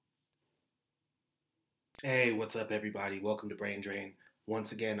Hey, what's up, everybody? Welcome to Brain Drain.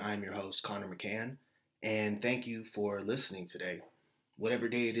 Once again, I'm your host, Connor McCann, and thank you for listening today. Whatever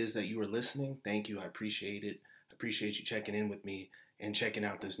day it is that you are listening, thank you. I appreciate it. I appreciate you checking in with me and checking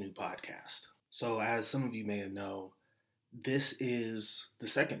out this new podcast. So, as some of you may know, this is the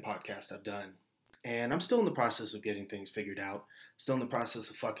second podcast I've done, and I'm still in the process of getting things figured out, still in the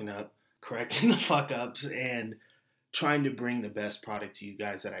process of fucking up, correcting the fuck ups, and trying to bring the best product to you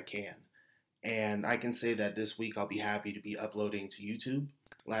guys that I can. And I can say that this week I'll be happy to be uploading to YouTube.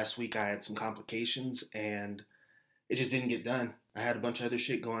 Last week I had some complications and it just didn't get done. I had a bunch of other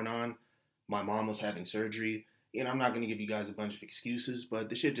shit going on. My mom was having surgery. I'm not going to give you guys a bunch of excuses, but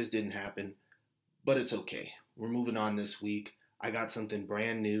the shit just didn't happen. But it's okay. We're moving on this week. I got something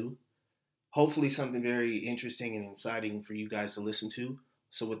brand new. Hopefully, something very interesting and exciting for you guys to listen to.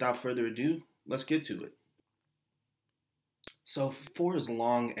 So, without further ado, let's get to it. So, for as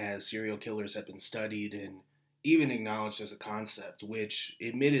long as serial killers have been studied and even acknowledged as a concept, which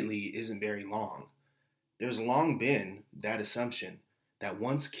admittedly isn't very long, there's long been that assumption that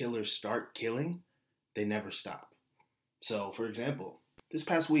once killers start killing, they never stop. So, for example, this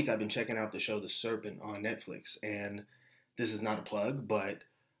past week I've been checking out the show The Serpent on Netflix, and this is not a plug, but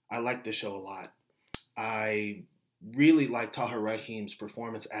I like the show a lot. I really like Tahir Rahim's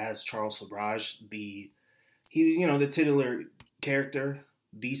performance as Charles Sabraj, the titular character,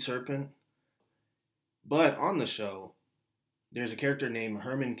 the Serpent. But on the show, there's a character named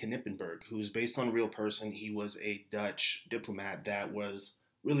Herman Knippenberg, who's based on a real person. He was a Dutch diplomat that was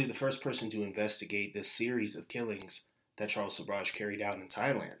really the first person to investigate this series of killings that Charles Sabraj carried out in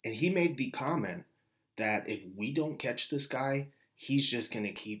Thailand. And he made the comment that if we don't catch this guy, he's just going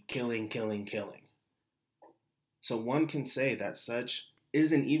to keep killing, killing, killing. So one can say that such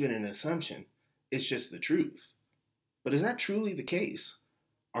isn't even an assumption, it's just the truth. But is that truly the case?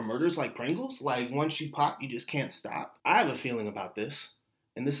 Are murders like Pringles? Like once you pop, you just can't stop? I have a feeling about this,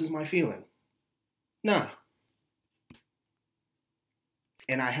 and this is my feeling. Nah.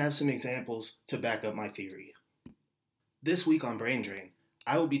 And I have some examples to back up my theory. This week on Brain Drain,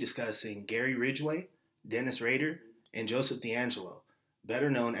 I will be discussing Gary Ridgway, Dennis Rader, and Joseph DeAngelo, better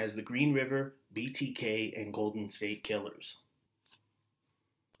known as the Green River, BTK, and Golden State Killers.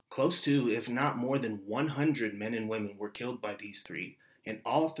 Close to, if not more than 100 men and women were killed by these three, and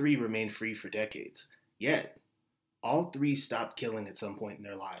all three remained free for decades. Yet, all three stopped killing at some point in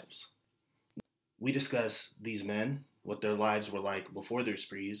their lives. We discuss these men, what their lives were like before their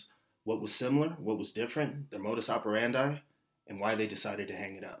sprees, what was similar, what was different, their modus operandi, and why they decided to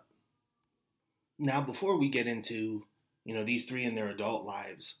hang it up. Now, before we get into, these three in their adult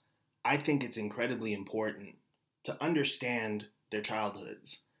lives, I think it's incredibly important to understand their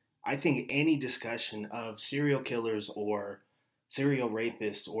childhoods. I think any discussion of serial killers or serial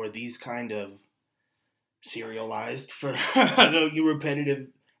rapists or these kind of serialized for you repetitive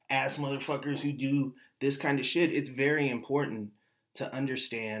ass motherfuckers who do this kind of shit, it's very important to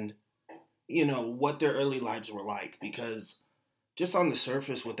understand, what their early lives were like, because just on the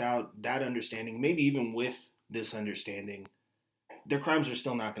surface, without that understanding, maybe even with this understanding, their crimes are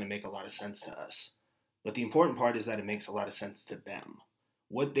still not going to make a lot of sense to us. But the important part is that it makes a lot of sense to them.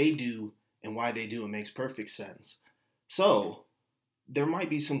 What they do and why they do it makes perfect sense. So, there might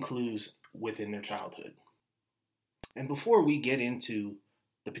be some clues within their childhood. And before we get into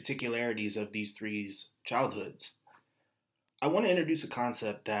the particularities of these three's childhoods, I want to introduce a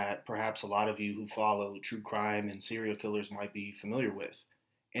concept that perhaps a lot of you who follow true crime and serial killers might be familiar with,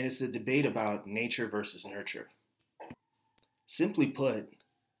 and it's the debate about nature versus nurture. Simply put,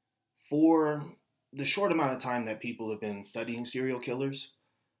 for the short amount of time that people have been studying serial killers,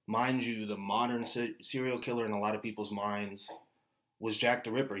 mind you, the modern serial killer in a lot of people's minds was Jack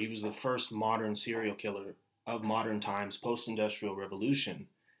the Ripper. He was the first modern serial killer of modern times, post-industrial revolution.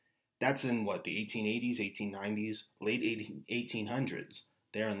 That's in the 1880s, 1890s, late 1800s,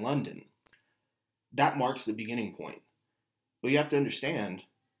 there in London. That marks the beginning point. But you have to understand,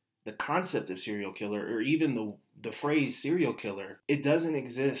 the concept of serial killer, or even the phrase serial killer, it doesn't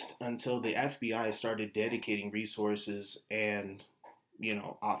exist until the FBI started dedicating resources and,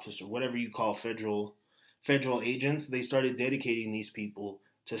 office or whatever you call federal agents. They started dedicating these people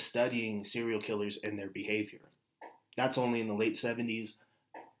to studying serial killers and their behavior. That's only in the late 70s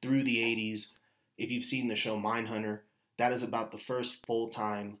through the 80s. If you've seen the show Mindhunter, that is about the first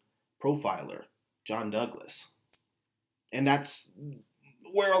full-time profiler, John Douglas. And that's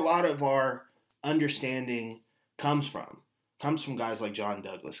where a lot of our understanding comes from. Comes from guys like John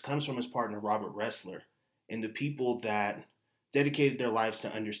Douglas, comes from his partner Robert Ressler, and the people that dedicated their lives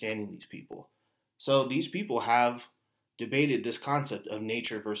to understanding these people. So these people have debated this concept of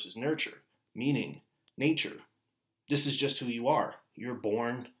nature versus nurture, meaning nature. This is just who you are. You're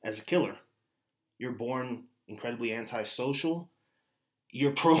born as a killer. You're born incredibly antisocial.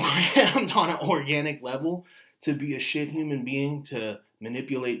 You're programmed on an organic level to be a shit human being, to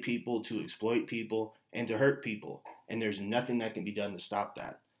manipulate people, to exploit people, and to hurt people. And there's nothing that can be done to stop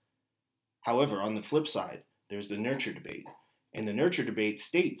that. However, on the flip side, there's the nurture debate. And the nurture debate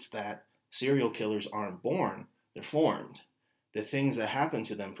states that serial killers aren't born, they're formed. The things that happen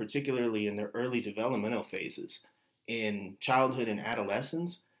to them, particularly in their early developmental phases, in childhood and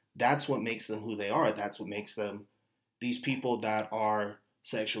adolescence, that's what makes them who they are. That's what makes them these people that are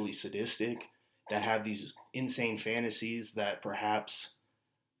sexually sadistic, that have these insane fantasies, that perhaps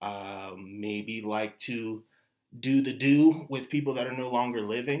maybe like to do with people that are no longer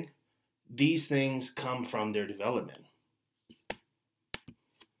living. These things come from their development.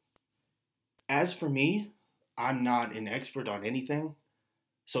 As for me, I'm not an expert on anything,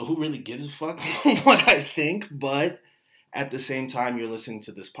 so who really gives a fuck what I think? But at the same time, you're listening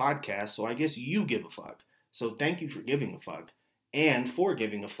to this podcast, so I guess you give a fuck. So thank you for giving a fuck. And for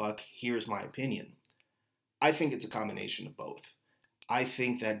giving a fuck, here's my opinion. I think it's a combination of both. I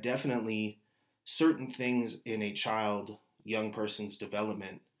think that definitely certain things in a child, young person's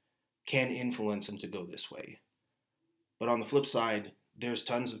development can influence them to go this way. But on the flip side, there's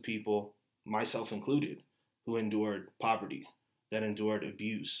tons of people, myself included, who endured poverty, that endured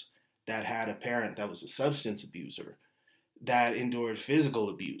abuse, that had a parent that was a substance abuser, that endured physical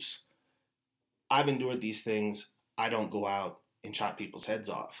abuse. I've endured these things. I don't go out and chop people's heads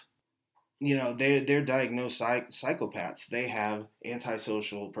off. You know, they're diagnosed psychopaths. They have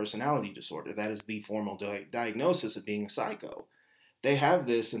antisocial personality disorder. That is the formal diagnosis of being a psycho. They have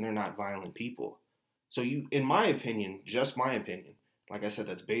this and they're not violent people. So in my opinion, just my opinion, like I said,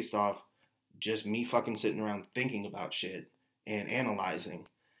 that's based off just me fucking sitting around thinking about shit and analyzing.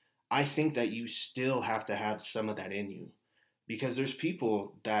 I think that you still have to have some of that in you, because there's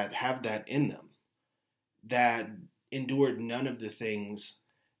people that have that in them, that endured none of the things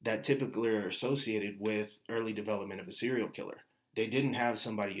that typically are associated with early development of a serial killer. They didn't have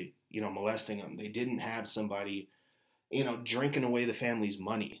somebody, molesting them. They didn't have somebody, drinking away the family's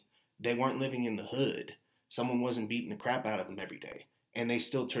money. They weren't living in the hood. Someone wasn't beating the crap out of them every day. And they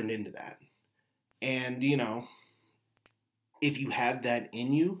still turned into that. And, if you have that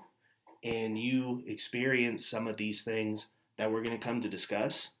in you and you experience some of these things that we're going to come to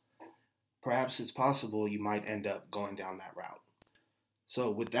discuss, perhaps it's possible you might end up going down that route. So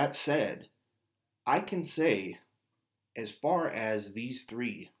with that said, I can say, as far as these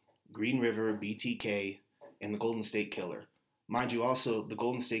three, Green River, BTK, and the Golden State Killer, mind you also, the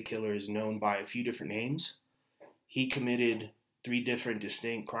Golden State Killer is known by a few different names. He committed 3 different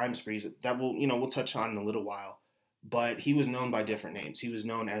distinct crime sprees that we'll touch on in a little while. But he was known by different names. He was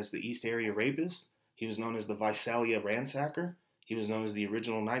known as the East Area Rapist. He was known as the Visalia Ransacker. He was known as the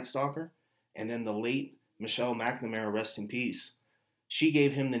Original Night Stalker. And then the late Michelle McNamara, rest in peace, she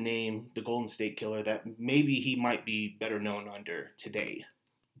gave him the name, the Golden State Killer, that maybe he might be better known under today.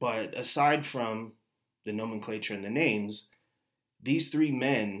 But aside from the nomenclature and the names, these 3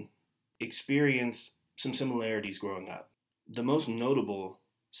 men experienced some similarities growing up. The most notable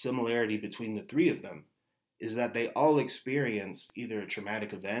similarity between the 3 of them is that they all experienced either a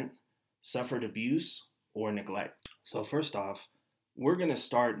traumatic event, suffered abuse, or neglect. So first off, we're going to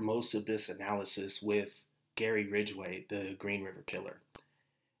start most of this analysis with Gary Ridgway, the Green River Killer.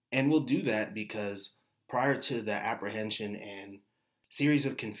 And we'll do that because prior to the apprehension and series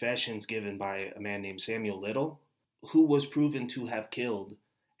of confessions given by a man named Samuel Little, who was proven to have killed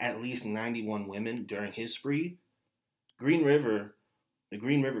at least 91 women during his spree, the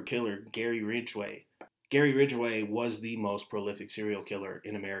Green River Killer, Gary Ridgway was the most prolific serial killer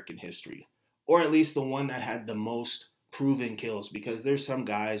in American history. Or at least the one that had the most proven kills, because there's some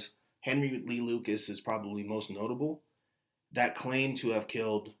guys, Henry Lee Lucas is probably most notable, that claimed to have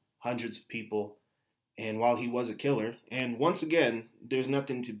killed hundreds of people. And while he was a killer, and once again, there's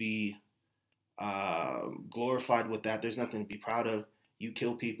nothing to be glorified with that. There's nothing to be proud of. You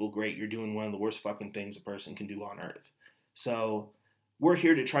kill people, great. You're doing one of the worst fucking things a person can do on earth. So we're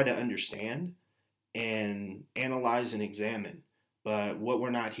here to try to understand and analyze and examine. But what we're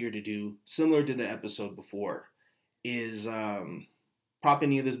not here to do, similar to the episode before, is prop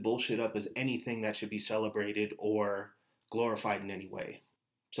any of this bullshit up as anything that should be celebrated or glorified in any way.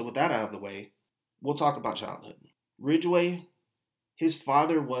 So with that out of the way, we'll talk about childhood. Ridgway, his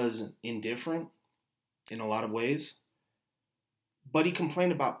father was indifferent in a lot of ways, but he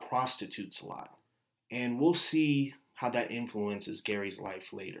complained about prostitutes a lot. And we'll see how that influences Gary's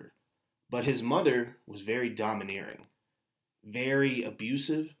life later. But his mother was very domineering, very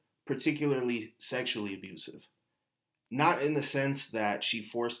abusive, particularly sexually abusive. Not in the sense that she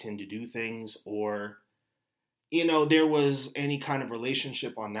forced him to do things or, there was any kind of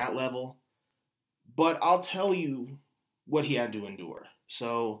relationship on that level. But I'll tell you what he had to endure.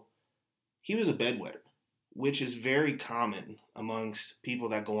 So he was a bedwetter, which is very common amongst people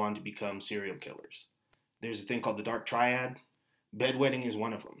that go on to become serial killers. There's a thing called the dark triad. Bedwetting is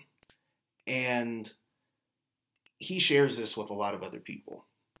one of them. And he shares this with a lot of other people.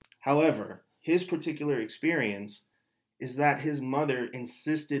 However, his particular experience is that his mother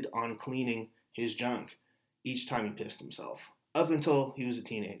insisted on cleaning his junk each time he pissed himself, up until he was a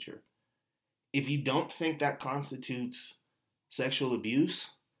teenager. If you don't think that constitutes sexual abuse,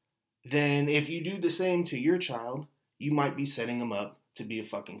 then if you do the same to your child, you might be setting him up to be a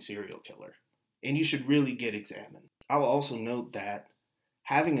fucking serial killer. And you should really get examined. I will also note that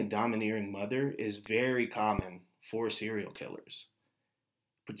having a domineering mother is very common for serial killers,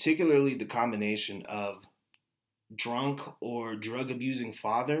 particularly the combination of drunk or drug abusing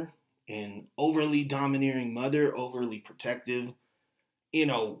father and overly domineering mother, overly protective,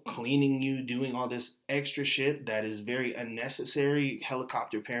 cleaning you, doing all this extra shit that is very unnecessary,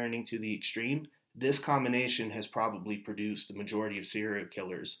 helicopter parenting to the extreme. This combination has probably produced the majority of serial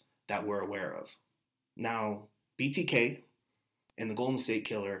killers that we're aware of. Now, BTK and the Golden State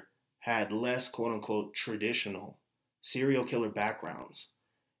Killer had less quote-unquote traditional serial killer backgrounds.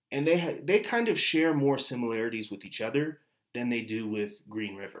 And they kind of share more similarities with each other than they do with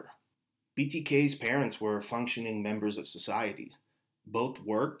Green River. BTK's parents were functioning members of society. Both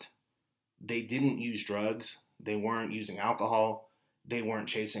worked. They didn't use drugs. They weren't using alcohol. They weren't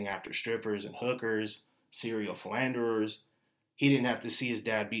chasing after strippers and hookers, serial philanderers. He didn't have to see his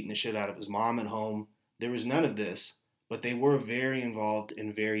dad beating the shit out of his mom at home. There was none of this, but they were very involved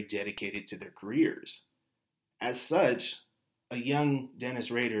and very dedicated to their careers. As such, a young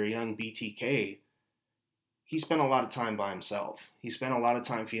Dennis Rader, a young BTK, he spent a lot of time by himself. He spent a lot of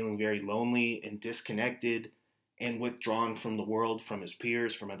time feeling very lonely and disconnected and withdrawn from the world, from his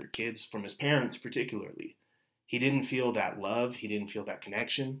peers, from other kids, from his parents particularly. He didn't feel that love. He didn't feel that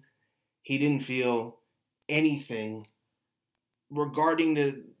connection. He didn't feel anything regarding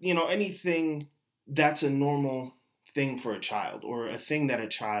anything that's a normal thing for a child or a thing that a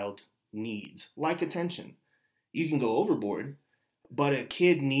child needs, like attention. You can go overboard, but a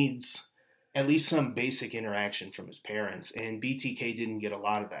kid needs at least some basic interaction from his parents, and BTK didn't get a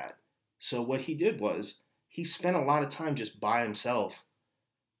lot of that. So what he did was he spent a lot of time just by himself,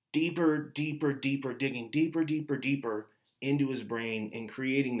 digging deeper into his brain and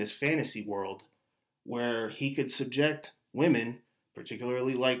creating this fantasy world where he could subject women,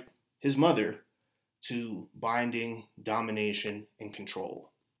 particularly like his mother, to binding, domination, and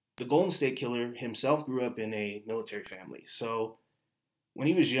control. The Golden State Killer himself grew up in a military family. So when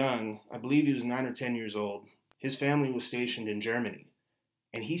he was young, I believe he was 9 or 10 years old, his family was stationed in Germany.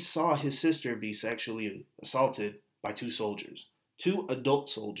 And he saw his sister be sexually assaulted by 2 soldiers. 2 adult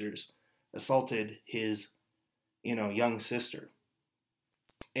soldiers assaulted his, young sister.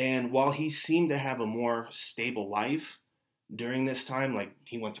 And while he seemed to have a more stable life during this time, like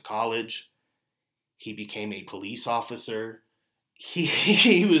he went to college, he became a police officer,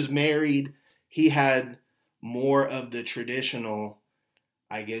 he was married, he had more of the traditional,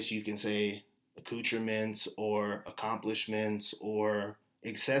 I guess you can say, accoutrements or accomplishments or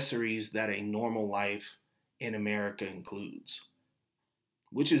accessories that a normal life in America includes,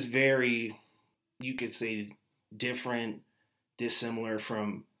 which is very, you could say, different, dissimilar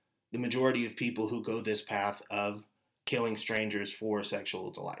from the majority of people who go this path of killing strangers for sexual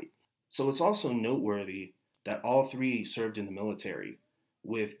delight. So it's also noteworthy that all 3 served in the military,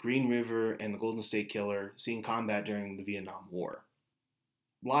 with Green River and the Golden State Killer seeing combat during the Vietnam War.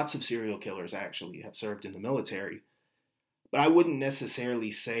 Lots of serial killers actually have served in the military, but I wouldn't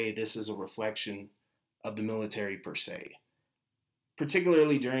necessarily say this is a reflection of the military per se.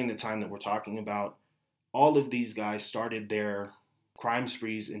 Particularly during the time that we're talking about, all of these guys started their crime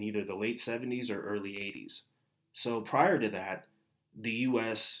sprees in either the late 70s or early 80s. So prior to that, the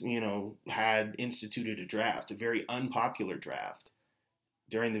U.S., had instituted a draft, a very unpopular draft,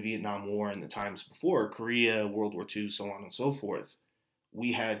 during the Vietnam War and the times before, Korea, World War II, so on and so forth.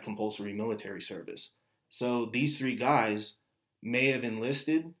 We had compulsory military service. So these 3 guys may have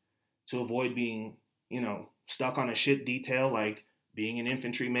enlisted to avoid being, stuck on a shit detail like being an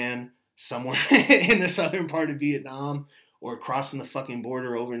infantryman somewhere in the southern part of Vietnam, or crossing the fucking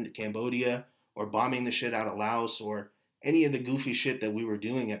border over into Cambodia, or bombing the shit out of Laos, or any of the goofy shit that we were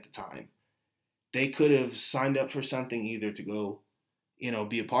doing at the time. They could have signed up for something either to go,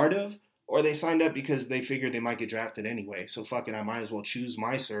 be a part of, or they signed up because they figured they might get drafted anyway. So fuck it, I might as well choose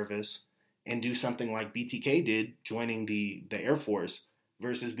my service and do something like BTK did, joining the Air Force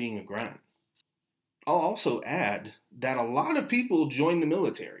versus being a grunt. I'll also add that a lot of people join the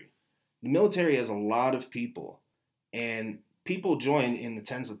military. The military has a lot of people, and people join in the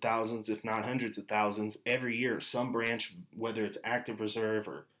tens of thousands, if not hundreds of thousands, every year. Some branch, whether it's active reserve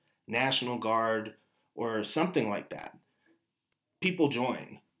or National Guard or something like that, people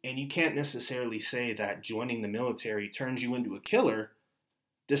join. And you can't necessarily say that joining the military turns you into a killer,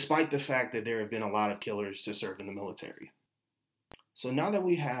 despite the fact that there have been a lot of killers to serve in the military. So now that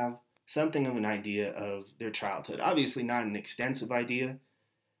we have something of an idea of their childhood, obviously not an extensive idea,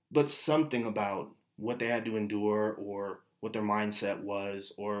 but something about what they had to endure or what their mindset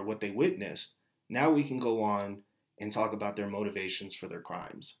was or what they witnessed, now we can go on and talk about their motivations for their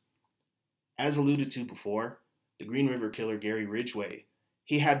crimes. As alluded to before, the Green River Killer, Gary Ridgway,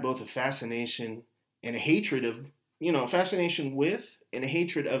 he had both a fascination and a hatred of, fascination with and a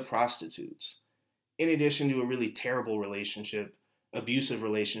hatred of prostitutes, in addition to a really terrible relationship, abusive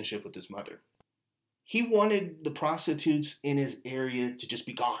relationship with his mother. He wanted the prostitutes in his area to just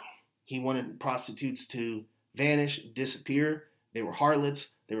be gone. He wanted prostitutes to vanish, disappear. They were harlots.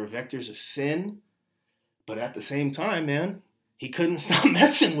 They were vectors of sin. But at the same time, man, he couldn't stop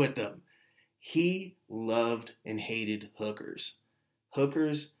messing with them. He loved and hated hookers.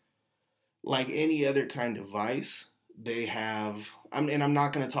 Hookers, like any other kind of vice, they have, and I'm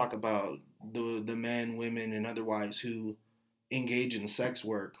not going to talk about the men, women, and otherwise who engage in sex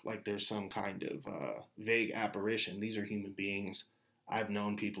work like there's some kind of vague apparition. These are human beings. I've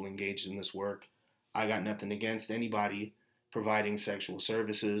known people engaged in this work. I got nothing against anybody providing sexual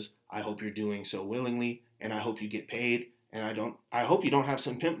services. I hope you're doing so willingly, and I hope you get paid. And I hope you don't have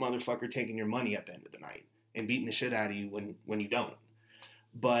some pimp motherfucker taking your money at the end of the night and beating the shit out of you when you don't.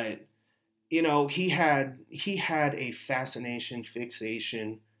 But he had a fascination,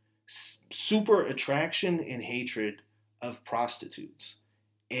 fixation, super attraction, and hatred of prostitutes.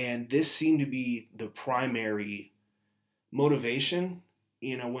 And this seemed to be the primary motivation.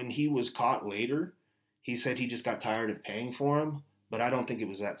 When he was caught later, he said he just got tired of paying for them, but I don't think it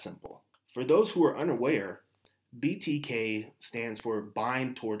was that simple. For those who are unaware, BTK stands for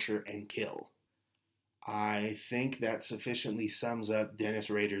bind, torture, and kill. I think that sufficiently sums up Dennis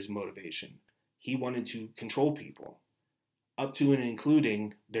Rader's motivation. He wanted to control people, up to and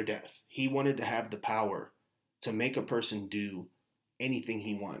including their death. He wanted to have the power to make a person do anything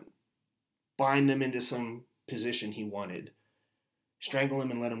he wanted, bind them into some position he wanted, strangle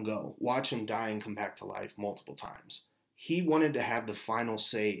him and let him go, watch him die and come back to life multiple times. He wanted to have the final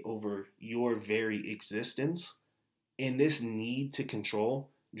say over your very existence, and this need to control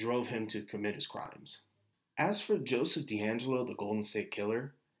drove him to commit his crimes. As for Joseph DeAngelo, the Golden State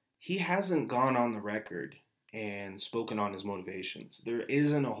Killer, he hasn't gone on the record and spoken on his motivations. There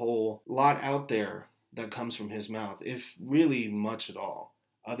isn't a whole lot out there that comes from his mouth, if really much at all,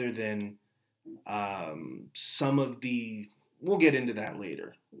 other than some of the... We'll get into that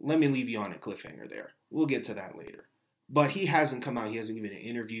later. Let me leave you on a cliffhanger there. We'll get to that later. But he hasn't come out. He hasn't given an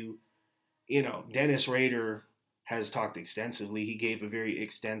interview. Dennis Rader has talked extensively. He gave a very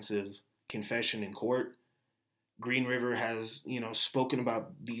extensive confession in court. Green River has, spoken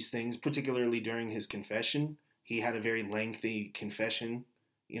about these things, particularly during his confession. He had a very lengthy confession,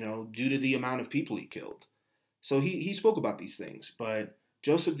 due to the amount of people he killed. So he spoke about these things, but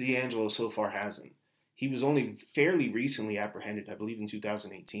Joseph DeAngelo so far hasn't. He was only fairly recently apprehended, I believe in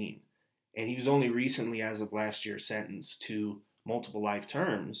 2018. And he was only recently, as of last year, sentenced to multiple life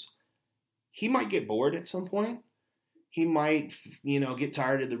terms. He might get bored at some point. He might, get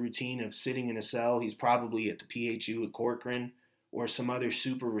tired of the routine of sitting in a cell. He's probably at the PHU at Corcoran or some other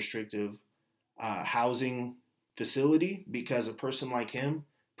super restrictive housing facility, because a person like him,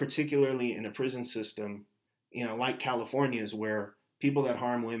 particularly in a prison system, like California's, where people that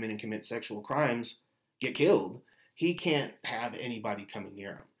harm women and commit sexual crimes get killed, he can't have anybody coming near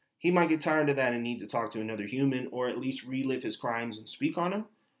him. He might get tired of that and need to talk to another human or at least relive his crimes and speak on them.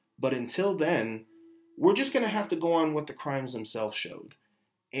 But until then, we're just going to have to go on what the crimes themselves showed.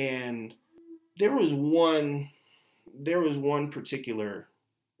 And there was one particular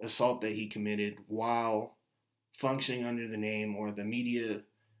assault that he committed while functioning under the name, or the media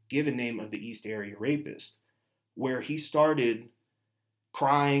given name, of the East Area Rapist, where he started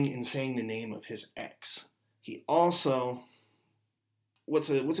crying and saying the name of his ex. He also, what's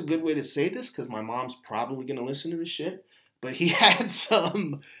a good way to say this, because my mom's probably going to listen to this shit, but he had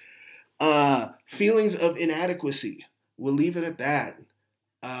some feelings of inadequacy. We'll leave it at that.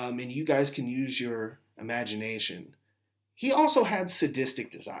 And you guys can use your imagination. He also had sadistic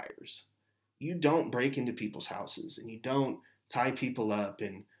desires. You don't break into people's houses and you don't tie people up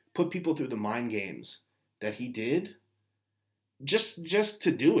and put people through the mind games that he did just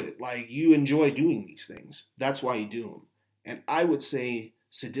to do it. Like, you enjoy doing these things. That's why you do them. And I would say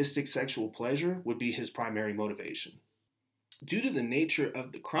sadistic sexual pleasure would be his primary motivation. Due to the nature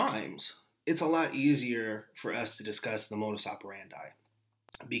of the crimes, it's a lot easier for us to discuss the modus operandi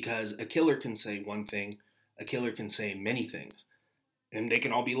because a killer can say one thing, a killer can say many things, and they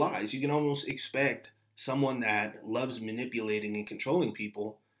can all be lies. You can almost expect someone that loves manipulating and controlling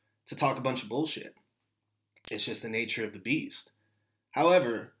people to talk a bunch of bullshit. It's just the nature of the beast.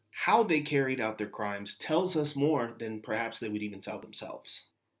 However, how they carried out their crimes tells us more than perhaps they would even tell themselves.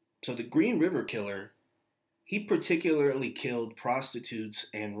 So the Green River Killer, he particularly killed prostitutes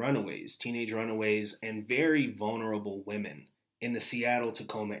and runaways, teenage runaways, and very vulnerable women in the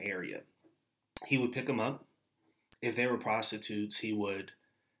Seattle-Tacoma area. He would pick them up. If they were prostitutes, he would,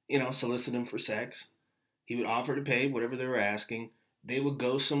 solicit them for sex. He would offer to pay whatever they were asking. They would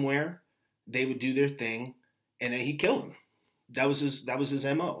go somewhere. They would do their thing, and then he'd kill them. That was his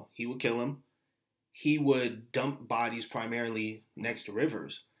MO. He would kill them. He would dump bodies primarily next to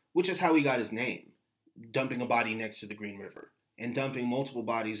rivers, which is how he got his name, dumping a body next to the Green River and dumping multiple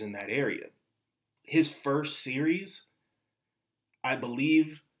bodies in that area. His first series, I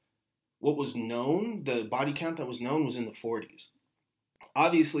believe, what was known, the body count that was known was in the 40s.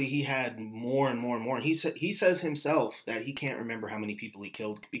 Obviously, he had more and more and more. He says himself that he can't remember how many people he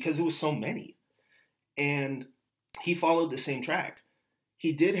killed because it was so many. And he followed the same track.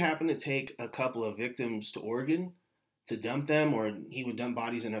 He did happen to take a couple of victims to Oregon to dump them, or he would dump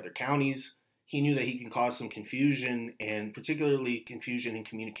bodies in other counties. He knew that he could cause some confusion, and particularly confusion in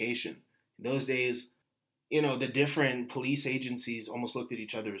communication. In those days, the different police agencies almost looked at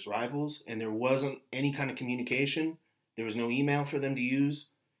each other as rivals, and there wasn't any kind of communication. There was no email for them to use.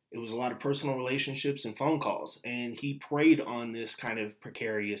 It was a lot of personal relationships and phone calls, and he preyed on this kind of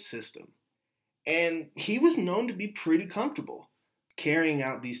precarious system. And he was known to be pretty comfortable carrying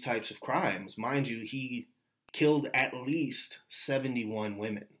out these types of crimes. Mind you, he killed at least 71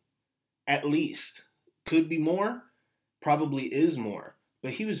 women. At least. Could be more, probably is more.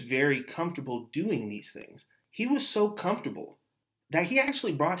 But he was very comfortable doing these things. He was so comfortable that he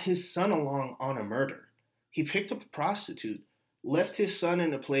actually brought his son along on a murder. He picked up a prostitute, left his son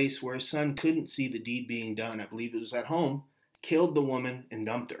in a place where his son couldn't see the deed being done. I believe it was at home, killed the woman and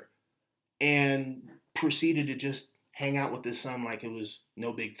dumped her, and proceeded to just hang out with his son like it was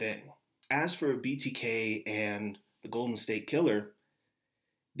no big thing. As for BTK and the Golden State Killer,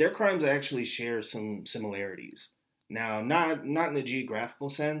 their crimes actually share some similarities. Now, not in the geographical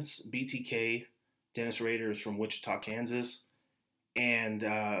sense. BTK, Dennis Rader, is from Wichita, Kansas, and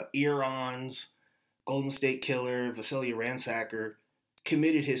Eron's Golden State Killer, Vasily Ransacker,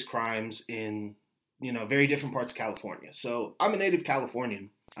 committed his crimes in, very different parts of California. So I'm a native Californian.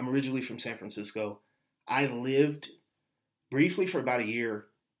 I'm originally from San Francisco. I lived briefly for about a year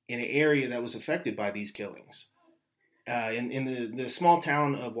in an area that was affected by these killings. In the small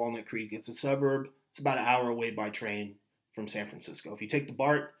town of Walnut Creek, it's a suburb. It's about an hour away by train from San Francisco. If you take the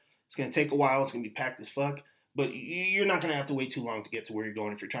BART, it's going to take a while. It's going to be packed as fuck. But you're not going to have to wait too long to get to where you're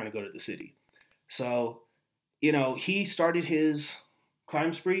going if you're trying to go to the city. So, he started his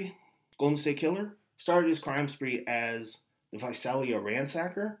crime spree, Golden State Killer, started his crime spree as the Visalia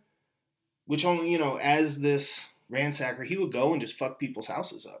Ransacker, which only, as this ransacker, he would go and just fuck people's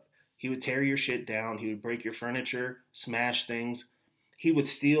houses up. He would tear your shit down. He would break your furniture, smash things. He would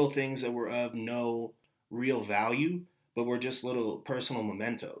steal things that were of no real value, but were just little personal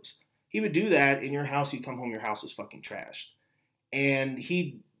mementos. He would do that in your house. You come home, your house is fucking trashed. And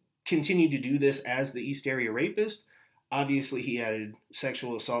he continued to do this as the East Area Rapist. Obviously, he added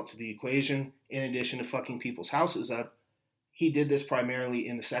sexual assault to the equation in addition to fucking people's houses up. He did this primarily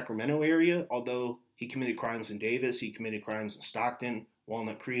in the Sacramento area, although he committed crimes in Davis, he committed crimes in Stockton,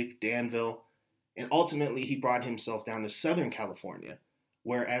 Walnut Creek, Danville, and ultimately he brought himself down to Southern California,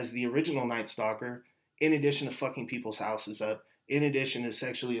 where as the original Night Stalker, in addition to fucking people's houses up, in addition to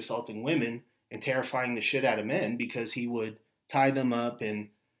sexually assaulting women and terrifying the shit out of men, because he would tie them up and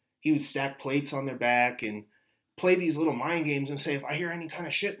he would stack plates on their back and play these little mind games and say, if I hear any kind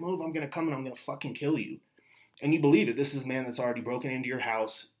of shit move, I'm going to come and I'm going to fucking kill you. And you believe it. This is a man that's already broken into your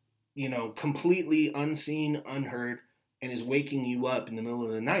house, completely unseen, unheard, and is waking you up in the middle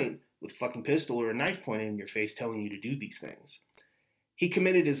of the night with a fucking pistol or a knife pointed in your face telling you to do these things. He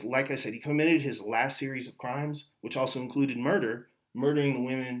committed his last series of crimes, which also included murder, murdering the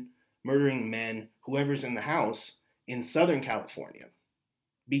women, murdering the men, whoever's in the house, in Southern California.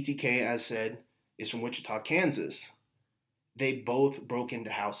 BTK, as said, is from Wichita, Kansas. They both broke into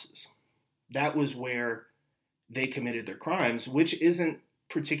houses. That was where they committed their crimes, which isn't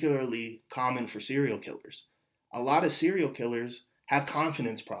particularly common for serial killers. A lot of serial killers have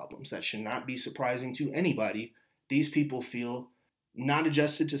confidence problems that should not be surprising to anybody. These people feel not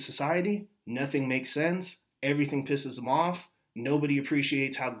adjusted to society, nothing makes sense, everything pisses them off, nobody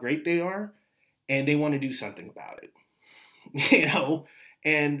appreciates how great they are, and they want to do something about it. You know,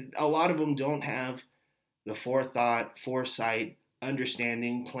 and a lot of them don't have the forethought, foresight,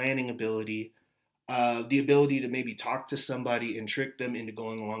 understanding, planning ability, the ability to maybe talk to somebody and trick them into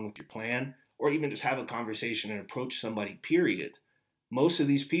going along with your plan, or even just have a conversation and approach somebody, period. Most of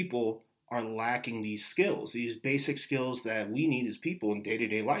these people are lacking these skills, these basic skills that we need as people in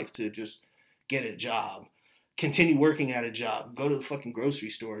day-to-day life to just get a job, continue working at a job, go to the fucking grocery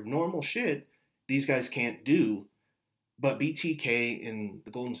store. Normal shit these guys can't do. But BTK and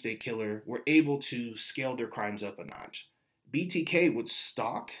the Golden State Killer were able to scale their crimes up a notch. BTK would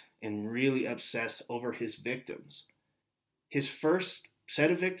stalk and really obsess over his victims. His first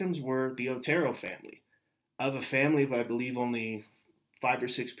set of victims were the Otero family. Of a family of, I believe, only 5 or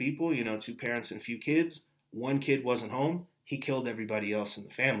 6 people, 2 parents and a few kids, one kid wasn't home. He killed everybody else in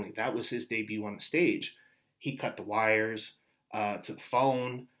the family. That was his debut on the stage. He cut the wires to the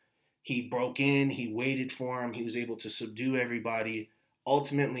phone. He broke in, he waited for him, he was able to subdue everybody,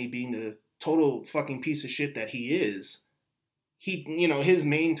 ultimately being the total fucking piece of shit that he is. His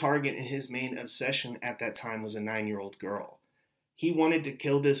main target and his main obsession at that time was a 9-year-old girl. He wanted to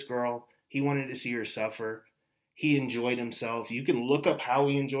kill this girl. He wanted to see her suffer. He enjoyed himself. You can look up how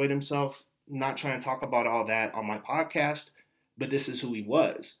he enjoyed himself. I'm not trying to talk about all that on my podcast, but this is who he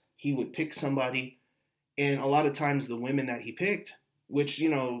was. He would pick somebody, and a lot of times the women that he picked, which,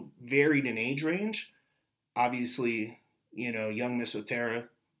 varied in age range. Obviously, young Miss Otero,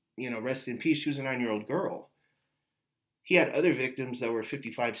 rest in peace, she was a 9-year-old girl. He had other victims that were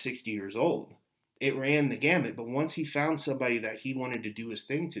 55, 60 years old. It ran the gamut, but once he found somebody that he wanted to do his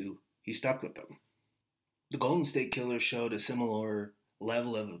thing to, he stuck with them. The Golden State Killer showed a similar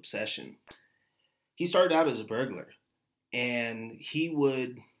level of obsession. He started out as a burglar, and he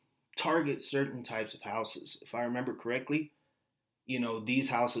would target certain types of houses. If I remember correctly, these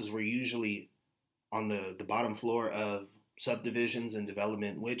houses were usually on the bottom floor of subdivisions and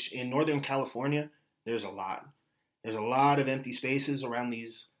development, which in Northern California, there's a lot. There's a lot of empty spaces around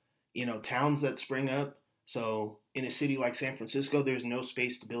these, towns that spring up. So in a city like San Francisco, there's no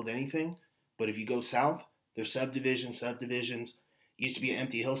space to build anything. But if you go south, there's subdivisions. Used to be an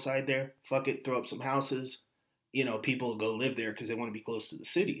empty hillside there. Fuck it, throw up some houses. People go live there because they want to be close to the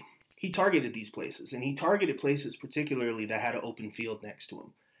city. He targeted these places, and he targeted places particularly that had an open field next to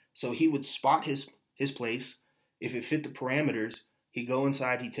him. So he would spot his place. If it fit the parameters, he'd go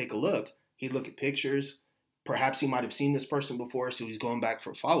inside, he'd take a look. He'd look at pictures. Perhaps he might have seen this person before, so he's going back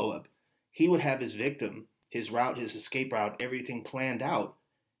for follow-up. He would have his victim, his route, his escape route, everything planned out,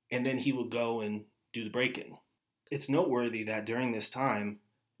 and then he would go and do the break-in. It's noteworthy that during this time,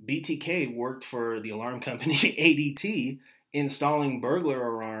 BTK worked for the alarm company ADT, installing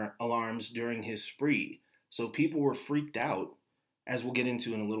burglar alarms during his spree. So people were freaked out, as we'll get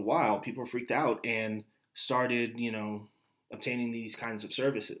into in a little while. People were freaked out and started, obtaining these kinds of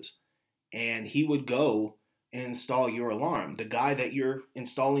services. And he would go and install your alarm. The guy that you're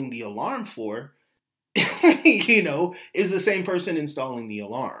installing the alarm for, is the same person installing the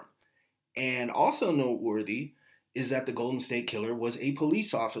alarm. And also noteworthy is that the Golden State Killer was a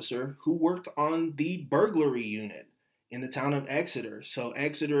police officer who worked on the burglary unit in the town of Exeter. So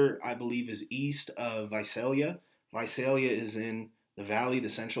Exeter, I believe, is east of Visalia. Visalia is in the valley, the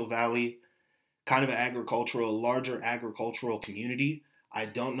Central Valley, kind of a larger agricultural community. I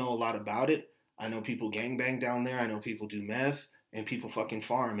don't know a lot about it. I know people gangbang down there. I know people do meth, and people fucking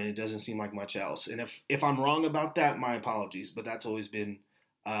farm, and it doesn't seem like much else. And if I'm wrong about that, my apologies, but that's always been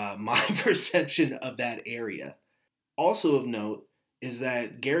my perception of that area. Also of note is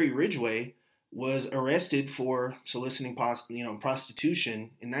that Gary Ridgway was arrested for soliciting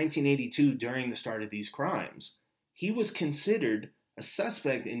prostitution in 1982 during the start of these crimes. He was considered a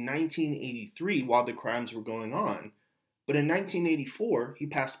suspect in 1983 while the crimes were going on, but in 1984 he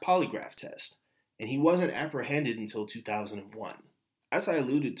passed polygraph test, and he wasn't apprehended until 2001. As I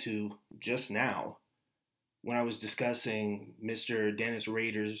alluded to just now, when I was discussing Mr. Dennis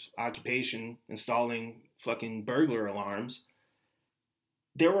Rader's occupation installing fucking burglar alarms,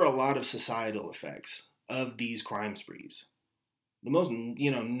 there were a lot of societal effects of these crime sprees. The most,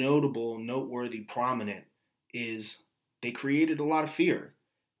 notable, noteworthy, prominent is they created a lot of fear,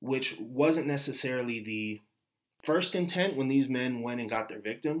 which wasn't necessarily the first intent when these men went and got their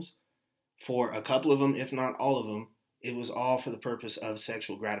victims. For a couple of them, if not all of them, it was all for the purpose of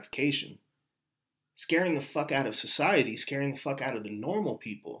sexual gratification. scaring the fuck out of society, scaring the fuck out of the normal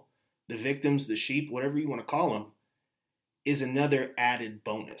people, the victims, the sheep, whatever you want to call them, is another added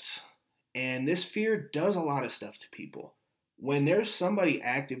bonus. And this fear does a lot of stuff to people. When there's somebody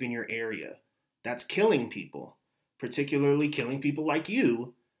active in your area that's killing people, particularly killing people like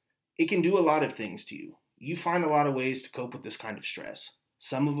you, it can do a lot of things to you. You find a lot of ways to cope with this kind of stress.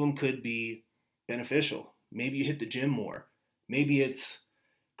 Some of them could be beneficial. Maybe you hit the gym more. Maybe it's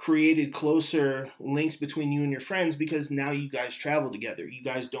created closer links between you and your friends because now you guys travel together. You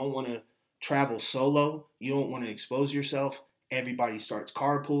guys don't want to travel solo. You don't want to expose yourself. Everybody starts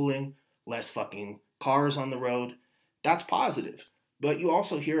carpooling, less fucking cars on the road. That's positive. But you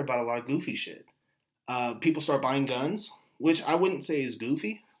also hear about a lot of goofy shit. People start buying guns, which I wouldn't say is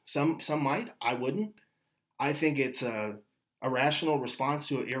goofy. Some might. I wouldn't. I think it's a rational response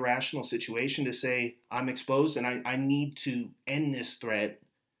to an irrational situation to say, I'm exposed and I need to end this threat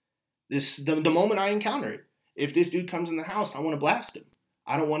the moment I encounter it. If this dude comes in the house, I want to blast him.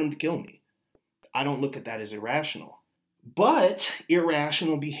 I don't want him to kill me. I don't look at that as irrational. But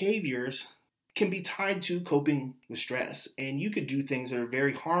irrational behaviors can be tied to coping with stress. And you could do things that are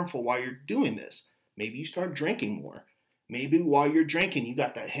very harmful while you're doing this. Maybe you start drinking more. Maybe while you're drinking, you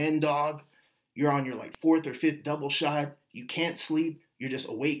got that hen dog. You're on your like fourth or fifth double shot. You can't sleep. You're just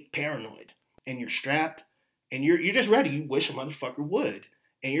awake, paranoid. And you're strapped. And you're just ready. You wish a motherfucker would.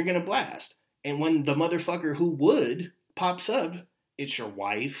 And you're going to blast. And when the motherfucker who would pops up, it's your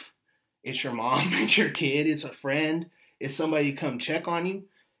wife. It's your mom. It's your kid. It's a friend. It's somebody to come check on you.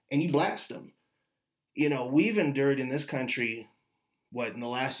 And you blast them. You know, we've endured in this country, in the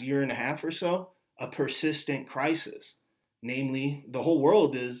last year and a half or so, a persistent crisis. Namely, the whole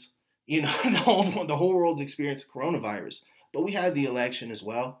world is, the whole world's experienced coronavirus. But we had the election as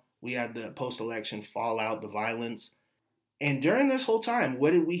well. We had the post-election fallout, the violence. And during this whole time,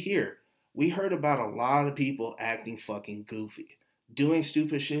 what did we hear? We heard about a lot of people acting fucking goofy. Doing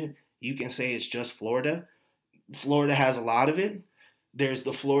stupid shit. You can say it's just Florida. Florida has a lot of it. There's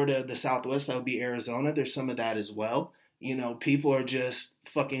the Florida, the Southwest, that would be Arizona. There's some of that as well. People are just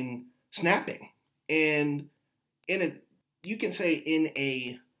fucking snapping. And you can say in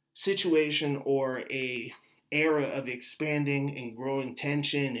a situation or a era of expanding and growing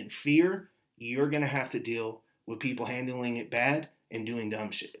tension and fear, you're going to have to deal with people handling it bad and doing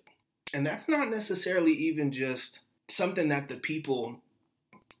dumb shit. And that's not necessarily even just something that the people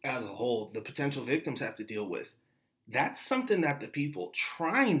as a whole, the potential victims, have to deal with. That's something that the people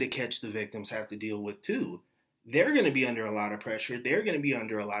trying to catch the victims have to deal with too. They're going to be under a lot of pressure. They're going to be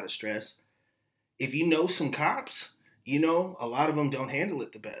under a lot of stress. If you know some cops, a lot of them don't handle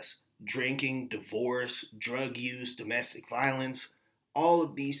it the best. Drinking, divorce, drug use, domestic violence, all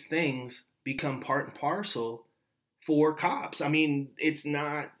of these things become part and parcel for cops. I mean, it's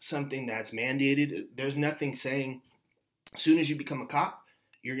not something that's mandated. There's nothing saying as soon as you become a cop,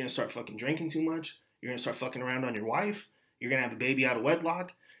 you're going to start fucking drinking too much. You're going to start fucking around on your wife. You're going to have a baby out of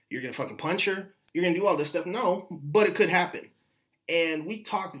wedlock. You're going to fucking punch her. You're going to do all this stuff. No, but it could happen. And we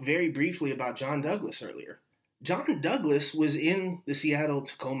talked very briefly about John Douglas earlier. John Douglas was in the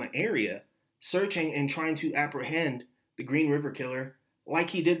Seattle-Tacoma area searching and trying to apprehend the Green River Killer like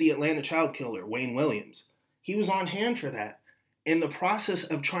he did the Atlanta child killer, Wayne Williams. He was on hand for that. In the process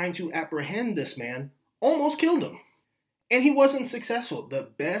of trying to apprehend this man, almost killed him. And he wasn't successful. The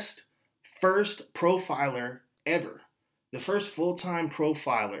best first profiler ever, the first full-time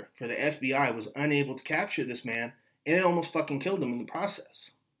profiler for the FBI, was unable to capture this man, and it almost fucking killed him in the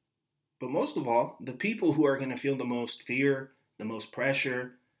process. But most of all, the people who are going to feel the most fear, the most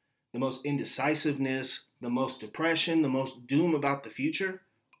pressure, the most indecisiveness, the most depression, the most doom about the future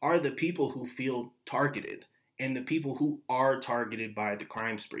are the people who feel targeted and the people who are targeted by the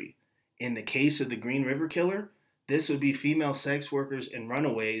crime spree. In the case of the Green River Killer, this would be female sex workers and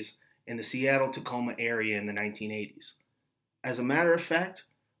runaways in the Seattle-Tacoma area in the 1980s. As a matter of fact,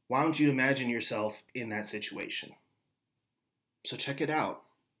 why don't you imagine yourself in that situation? So check it out.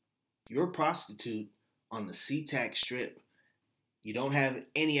 You're a prostitute on the SeaTac Strip. You don't have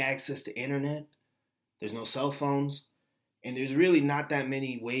any access to internet. There's no cell phones. And there's really not that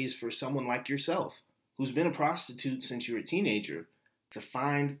many ways for someone like yourself, who's been a prostitute since you were a teenager, to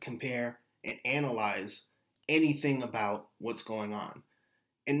find, compare, and analyze anything about what's going on.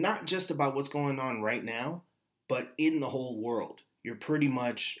 And not just about what's going on right now, but in the whole world. You're pretty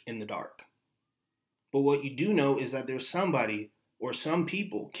much in the dark. But what you do know is that there's somebody or some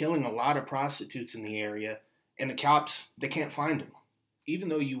people killing a lot of prostitutes in the area, and the cops, they can't find them. Even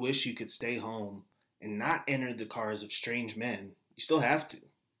though you wish you could stay home and not enter the cars of strange men, you still have to.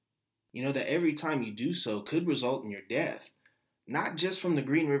 You know that every time you do so could result in your death, not just from the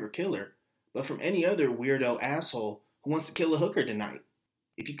Green River Killer, but from any other weirdo asshole who wants to kill a hooker tonight.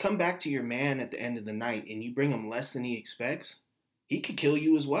 If you come back to your man at the end of the night and you bring him less than he expects, he could kill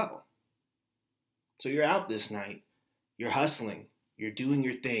you as well. So you're out this night, you're hustling, you're doing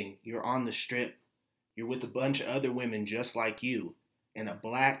your thing, you're on the strip, you're with a bunch of other women just like you, and a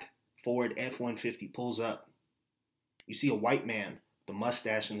black Ford F-150 pulls up. You see a white man, the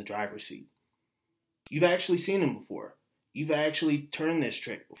mustache in the driver's seat. You've actually seen him before. You've actually turned this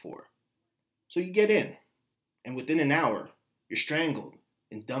trick before. So you get in, and within an hour, you're strangled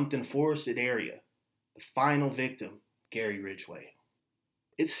and dumped in a forested area. The final victim, Gary Ridgway.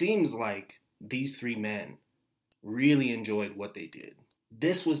 It seems like these three men really enjoyed what they did.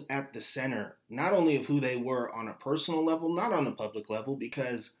 This was at the center, not only of who they were on a personal level, not on a public level,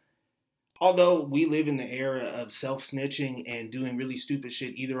 because although we live in the era of self-snitching and doing really stupid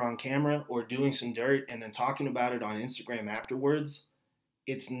shit either on camera or doing some dirt and then talking about it on Instagram afterwards,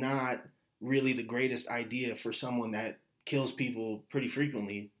 it's not really the greatest idea for someone that kills people pretty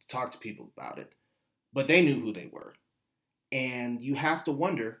frequently to talk to people about it. But they knew who they were. And you have to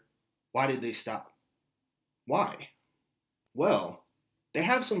wonder, why did they stop? Why? Well, they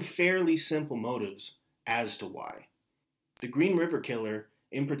have some fairly simple motives as to why. The Green River Killer,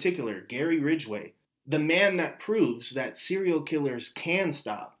 in particular, Gary Ridgway, the man that proves that serial killers can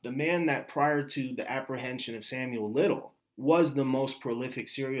stop, the man that prior to the apprehension of Samuel Little was the most prolific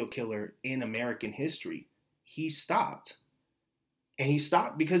serial killer in American history, he stopped. And he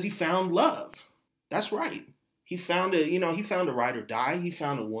stopped because he found love. That's right. He found a ride or die. He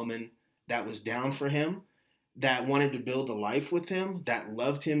found a woman that was down for him, that wanted to build a life with him, that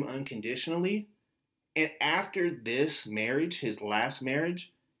loved him unconditionally. And after this marriage, his last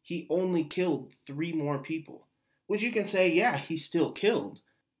marriage, he only killed 3 more people. Which you can say, yeah, he still killed,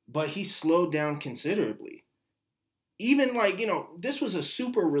 but he slowed down considerably. Even this was a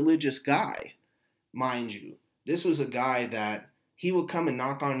super religious guy, mind you. This was a guy that he would come and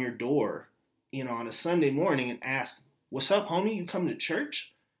knock on your door, on a Sunday morning and ask, "What's up, homie? You come to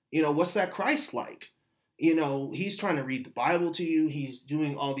church? What's that Christ like?" He's trying to read the Bible to you. He's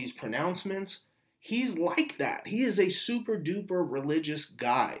doing all these pronouncements. He's like that. He is a super duper religious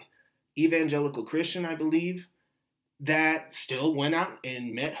guy, evangelical Christian, I believe, that still went out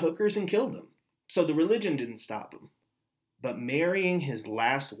and met hookers and killed them. So the religion didn't stop him. But marrying his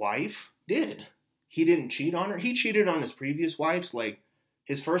last wife did. He didn't cheat on her. He cheated on his previous wives, like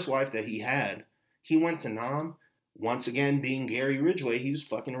his first wife that he had. He went to Nam. Once again, being Gary Ridgway, he was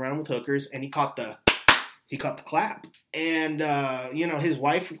fucking around with hookers, and he caught the clap. And, his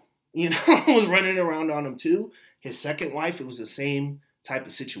wife, was running around on him too. His second wife, it was the same type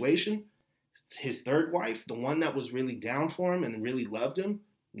of situation. His third wife, the one that was really down for him and really loved him,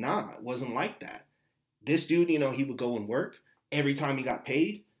 nah, it wasn't like that. This dude, he would go and work. Every time he got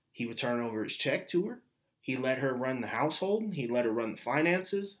paid, he would turn over his check to her. He let her run the household. He let her run the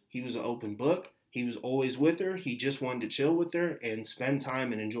finances. He was an open book. He was always with her. He just wanted to chill with her and spend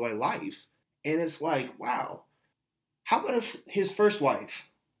time and enjoy life. And it's like, wow, how about if his first wife,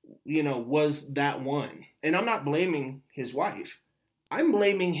 was that one? And I'm not blaming his wife. I'm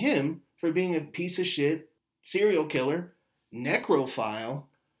blaming him for being a piece of shit, serial killer, necrophile,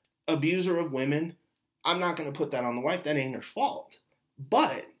 abuser of women. I'm not going to put that on the wife. That ain't her fault.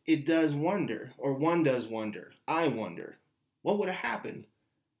 But it does wonder, or one does wonder, I wonder, what would have happened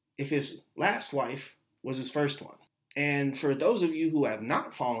if his last wife was his first one? And for those of you who have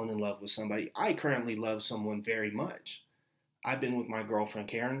not fallen in love with somebody, I currently love someone very much. I've been with my girlfriend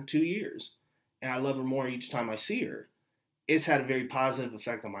Karen 2 years, and I love her more each time I see her. It's had a very positive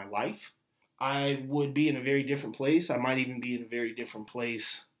effect on my life. I would be in a very different place. I might even be in a very different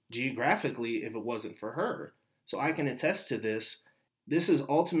place geographically if it wasn't for her. So I can attest to this. This is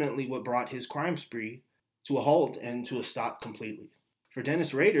ultimately what brought his crime spree to a halt and to a stop completely. For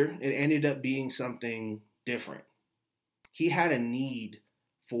Dennis Rader, it ended up being something different. He had a need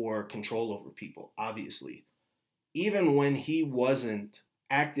for control over people, obviously. Even when he wasn't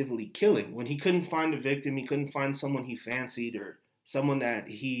actively killing, when he couldn't find a victim, he couldn't find someone he fancied or someone that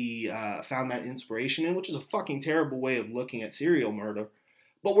he found that inspiration in, which is a fucking terrible way of looking at serial murder.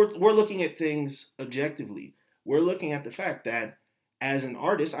 But we're looking at things objectively. We're looking at the fact that as an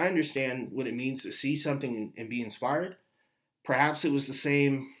artist, I understand what it means to see something and be inspired. Perhaps it was the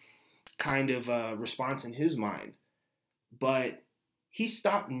same kind of response in his mind. But he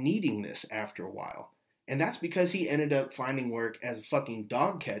stopped needing this after a while. And that's because he ended up finding work as a fucking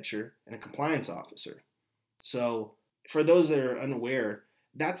dog catcher and a compliance officer. So for those that are unaware,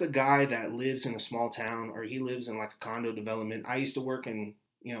 that's a guy that lives in a small town, or he lives in like a condo development. I used to work in,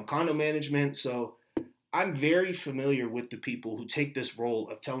 condo management, so I'm very familiar with the people who take this role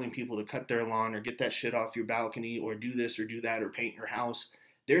of telling people to cut their lawn or get that shit off your balcony or do this or do that or paint your house.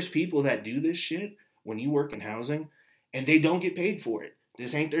 There's people that do this shit when you work in housing and they don't get paid for it.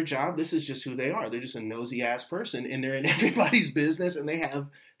 This ain't their job. This is just who they are. They're just a nosy ass person and they're in everybody's business and they have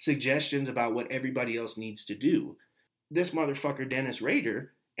suggestions about what everybody else needs to do. This motherfucker, Dennis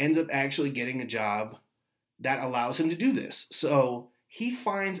Rader, ends up actually getting a job that allows him to do this. So he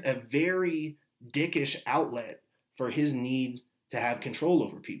finds a very dickish outlet for his need to have control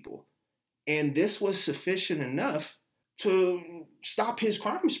over people. And this was sufficient enough to stop his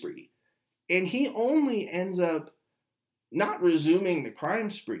crime spree. And he only ends up not resuming the crime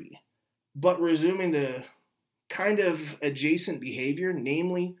spree, but resuming the kind of adjacent behavior,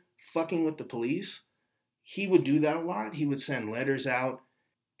 namely fucking with the police. He would do that a lot. He would send letters out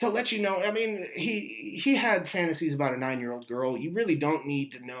to let you know. I mean, he had fantasies about a 9-year-old girl. You really don't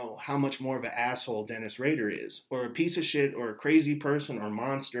need to know how much more of an asshole Dennis Rader is, or a piece of shit, or a crazy person, or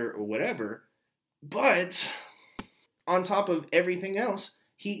monster, or whatever. But on top of everything else,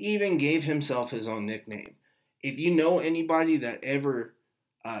 he even gave himself his own nickname. If you know anybody that ever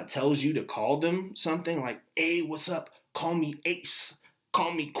tells you to call them something like, "Hey, what's up? Call me Ace.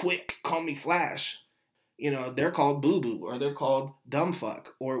 Call me Quick. Call me Flash." You know, they're called Boo Boo, or they're called Dumbfuck,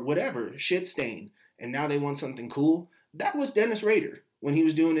 or whatever, Shit Stain, and now they want something cool. That was Dennis Rader when he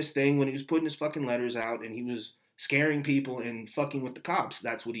was doing his thing, when he was putting his fucking letters out, and he was scaring people and fucking with the cops.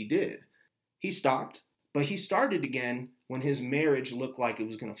 That's what he did. He stopped, but he started again when his marriage looked like it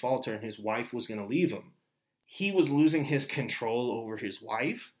was going to falter and his wife was going to leave him. He was losing his control over his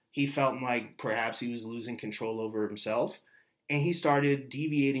wife. He felt like perhaps he was losing control over himself, and he started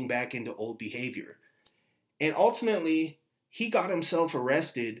deviating back into old behavior. And ultimately, he got himself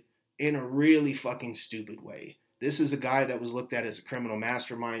arrested in a really fucking stupid way. This is a guy that was looked at as a criminal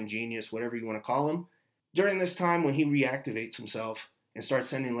mastermind, genius, whatever you want to call him. During this time when he reactivates himself and starts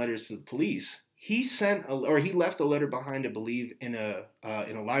sending letters to the police, he left a letter behind, I believe, in a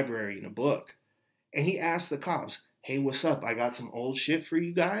library, in a book. And he asked the cops, "Hey, what's up? I got some old shit for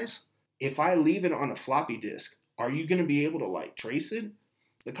you guys. If I leave it on a floppy disk, are you going to be able to, trace it?"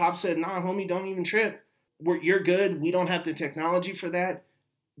 The cop said, "Nah, homie, don't even trip. You're good. We don't have the technology for that.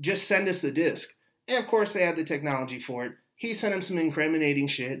 Just send us the disk." And of course, they had the technology for it. He sent him some incriminating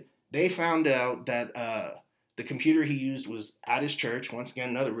shit. They found out that the computer he used was at his church. Once again,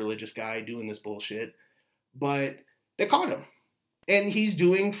 another religious guy doing this bullshit. But they caught him. And he's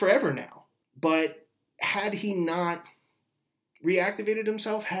doing forever now. But had he not reactivated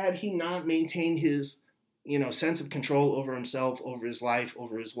himself, had he not maintained his, sense of control over himself, over his life,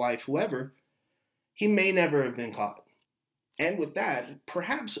 over his wife, whoever, he may never have been caught. And with that,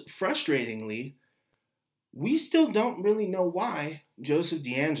 perhaps frustratingly, we still don't really know why Joseph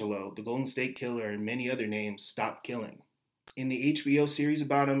DeAngelo, the Golden State Killer, and many other names stopped killing. In the HBO series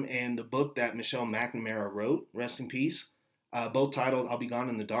about him and the book that Michelle McNamara wrote, rest in peace, both titled I'll Be Gone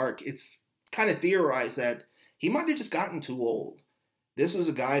in the Dark, it's kind of theorized that he might have just gotten too old. This was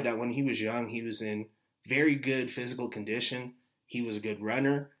a guy that when he was young, he was in very good physical condition. He was a good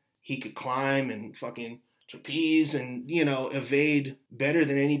runner. He could climb and fucking trapeze and, evade better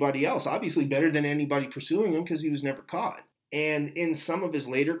than anybody else. Obviously better than anybody pursuing him because he was never caught. And in some of his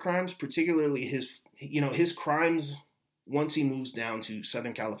later crimes, particularly his crimes once he moves down to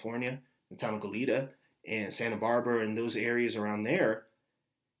Southern California, the town of Goleta and Santa Barbara and those areas around there,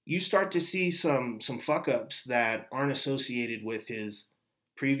 you start to see some fuck-ups that aren't associated with his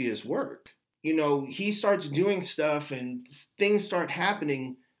previous work. He starts doing stuff and things start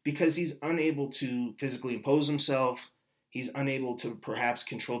happening because he's unable to physically impose himself. He's unable to perhaps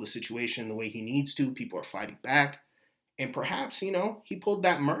control the situation the way he needs to. People are fighting back. And perhaps, he pulled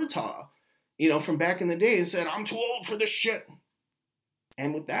that Murtaugh, from back in the day and said, "I'm too old for this shit."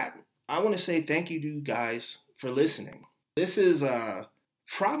 And with that, I want to say thank you to you guys for listening. This is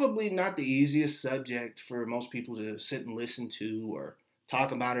probably not the easiest subject for most people to sit and listen to or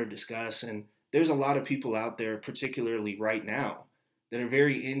talk about or discuss. And there's a lot of people out there, particularly right now, that are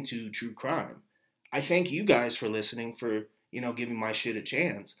very into true crime. I thank you guys for listening, for, giving my shit a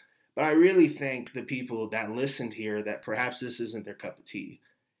chance. But I really thank the people that listened here that perhaps this isn't their cup of tea.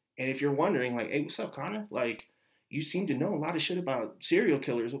 And if you're wondering, hey, what's up, Connor? You seem to know a lot of shit about serial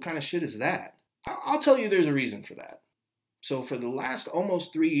killers. What kind of shit is that? I'll tell you there's a reason for that. So for the last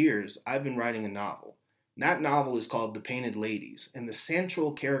almost 3 years, I've been writing a novel. That novel is called The Painted Ladies. And the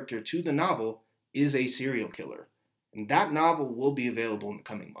central character to the novel is a serial killer. And that novel will be available in the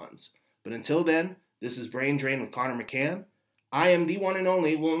coming months. But until then, this is Brain Drain with Connor McCann. I am the one and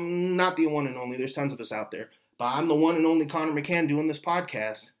only, well, not the one and only, there's tons of us out there, but I'm the one and only Connor McCann doing this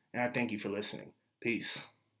podcast, and I thank you for listening. Peace.